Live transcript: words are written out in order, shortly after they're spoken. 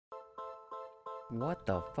What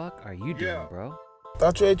the fuck are you doing, bro?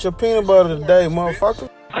 Thought you ate your peanut butter today, motherfucker.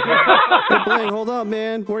 Hey, Bling, hold up,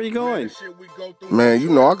 man. Where are you going? Man, you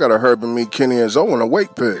know I gotta hurry and meet Kenny and Zoe in a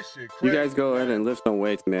weight pit. You guys go ahead and lift some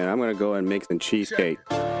weights, man. I'm gonna go and make some cheesecake.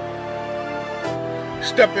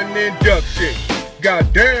 Stepping in duck shit.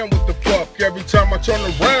 Goddamn, what the fuck? Every time I turn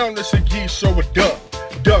around, it's a geese or a duck.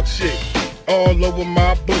 Duck shit all over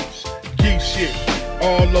my boots. Geese shit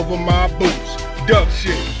all over my boots. Duck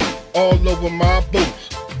shit all over my boots.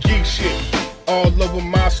 Geese shit all over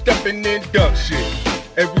my stepping in duck shit.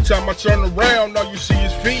 Every time I turn around, all you see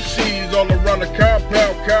is feces all around the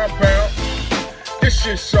compound. This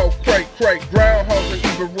shit so cray. Groundhogs will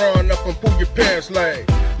even run up and pull your pants leg.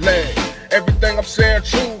 Everything I'm saying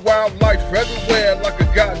true, wildlife everywhere like a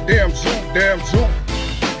goddamn zoo,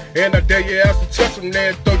 And I dare your ass to touch them,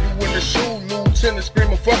 then throw you in the shoe, lieutenant,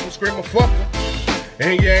 screaming fuck 'em.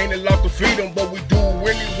 And you ain't allowed to feed them, but we do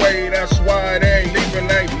anyway, that's why they ain't leaving.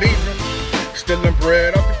 Stealing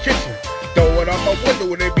bread out the kitchen, throw it out my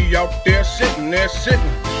window, they be out there sitting.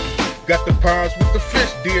 Got the ponds with the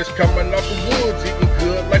fish, deers coming out the woods, eating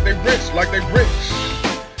good like they rich.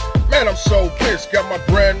 Man, I'm so pissed, got my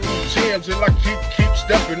brand new Timbs and I keep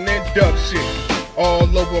stepping in duck shit.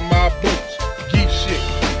 All over my boots, geese shit,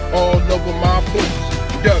 all over my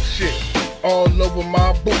boots. Duck shit, all over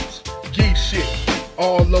my boots. Geese shit,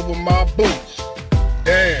 all over my boots.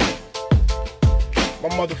 Damn, my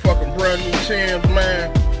motherfucking brand new Timbs,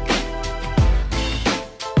 man.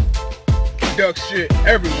 Duck shit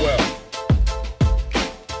everywhere.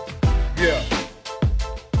 Yeah.